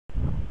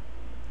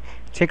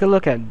Take a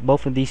look at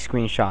both of these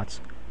screenshots.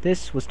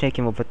 This was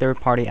taken with a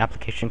third-party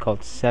application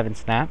called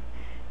 7Snap,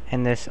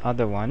 and this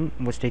other one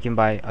was taken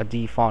by a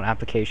default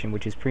application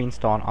which is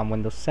pre-installed on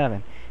Windows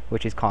 7,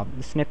 which is called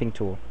the snipping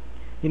tool.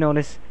 You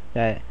notice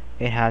that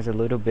it has a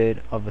little bit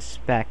of a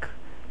speck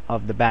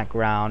of the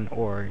background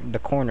or the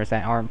corners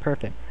that aren't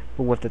perfect,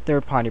 but with the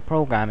third-party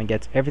program it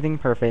gets everything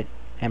perfect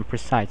and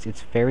precise.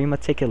 It's very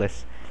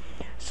meticulous.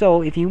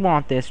 So if you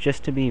want this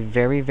just to be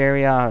very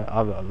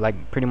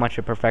like pretty much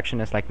a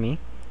perfectionist like me,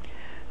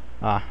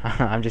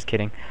 I'm just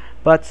kidding,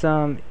 but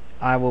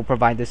I will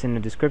provide this in the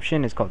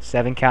description. It's called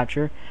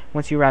 7Capture.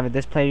 Once you arrive at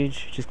this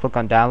page, just click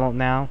on download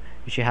now.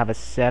 You should have a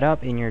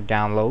setup in your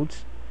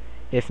downloads.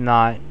 If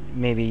not,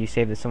 maybe you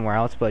save it somewhere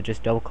else, but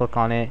just double click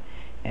on it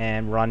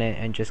and run it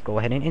and just go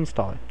ahead and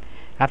install it.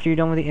 After you're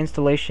done with the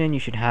installation, you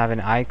should have an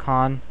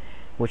icon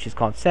which is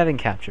called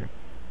 7Capture.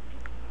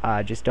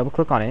 Just double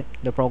click on it.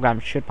 The program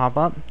should pop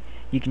up.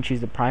 You can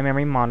choose the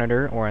primary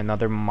monitor or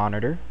another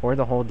monitor or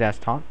the whole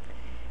desktop,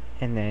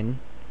 and then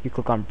you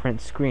click on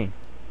print screen.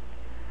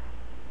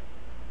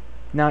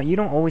 Now you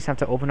don't always have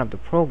to open up the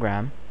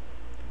program.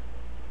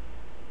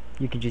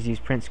 You can just use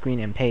print screen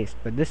and paste,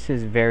 but this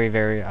is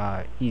very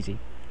easy.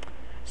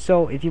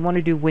 So if you want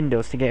to do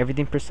Windows to get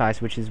everything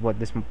precise, which is what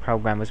this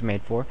program was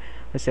made for,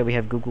 let's say we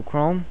have Google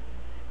Chrome.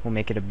 We'll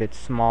make it a bit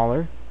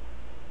smaller.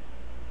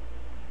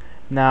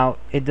 Now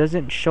it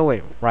doesn't show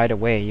it right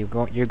away.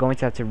 You're going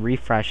to have to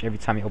refresh every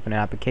time you open an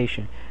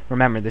application.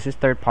 Remember, this is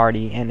third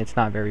party and it's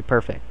not very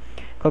perfect.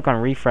 Click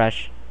on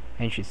refresh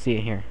and you should see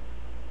it here.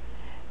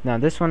 Now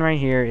this one right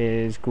here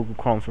is Google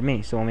Chrome for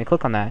me, so when we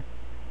click on that,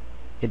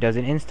 it does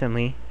it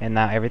instantly, and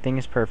now everything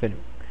is perfect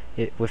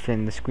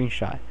within the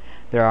screenshot.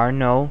 There are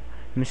no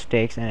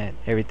mistakes and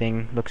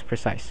everything looks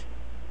precise.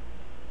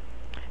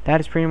 That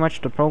is pretty much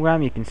the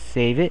program. You can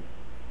save it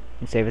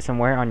and save it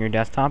somewhere on your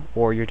desktop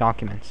or your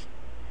documents.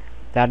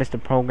 That is the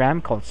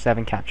program called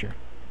 7Capture.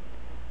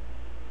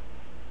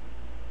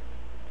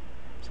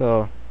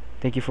 So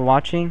thank you for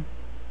watching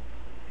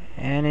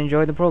and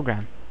enjoy the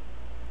program.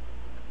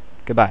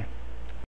 Goodbye.